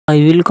I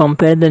will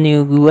compare the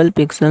new Google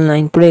Pixel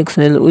 9 Pro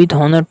XL with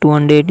Honor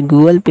 200.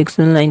 Google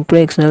Pixel 9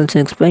 Pro XL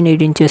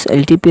 6.8 inches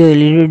LTPO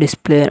LED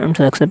display and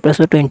success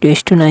ratio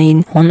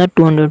 20:9. Honor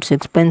 200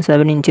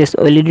 6.7 inches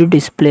OLED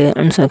display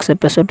and success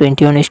ratio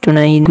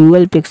 21:9.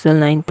 Google Pixel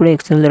 9 Pro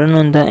XL run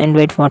on the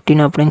Android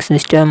 14 operating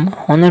system.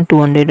 Honor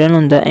 200 run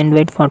on the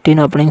Android 14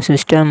 operating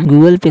system.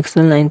 Google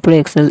Pixel 9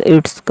 Pro XL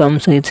it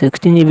comes with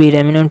 16GB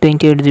RAM and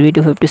 28GB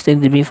to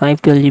 56GB,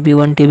 512GB,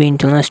 1TB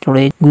internal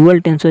storage. Google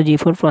Tensor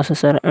G4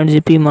 processor,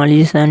 8GB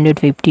Mali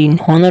 715.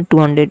 Honor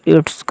 200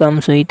 it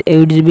comes with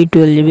 8GB,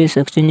 12GB,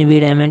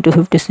 16GB RAM and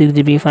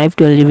 256GB,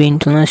 512GB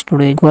internal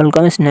storage.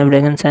 Qualcomm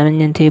Snapdragon 7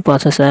 Gen 3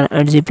 processor,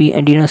 8GB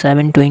Adreno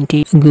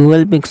 720.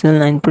 Google Pixel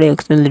 9 Pro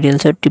XL real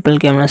set triple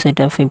camera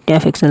setup, 50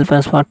 MP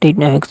plus 48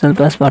 MP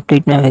plus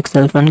 48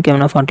 MP, front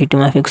camera 42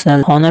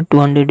 MP. Honor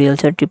 200 real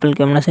set triple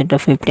camera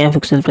setup, 50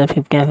 MP plus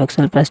 50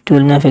 MP plus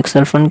 12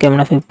 MP, front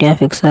camera 50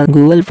 MP.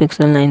 Google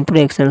Pixel 9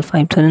 Pro XL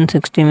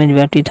 5060 mAh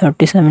battery,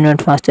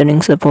 37W fast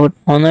charging support.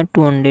 Honor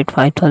 200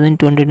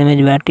 5200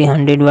 mAh battery,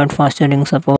 100W fast charging support.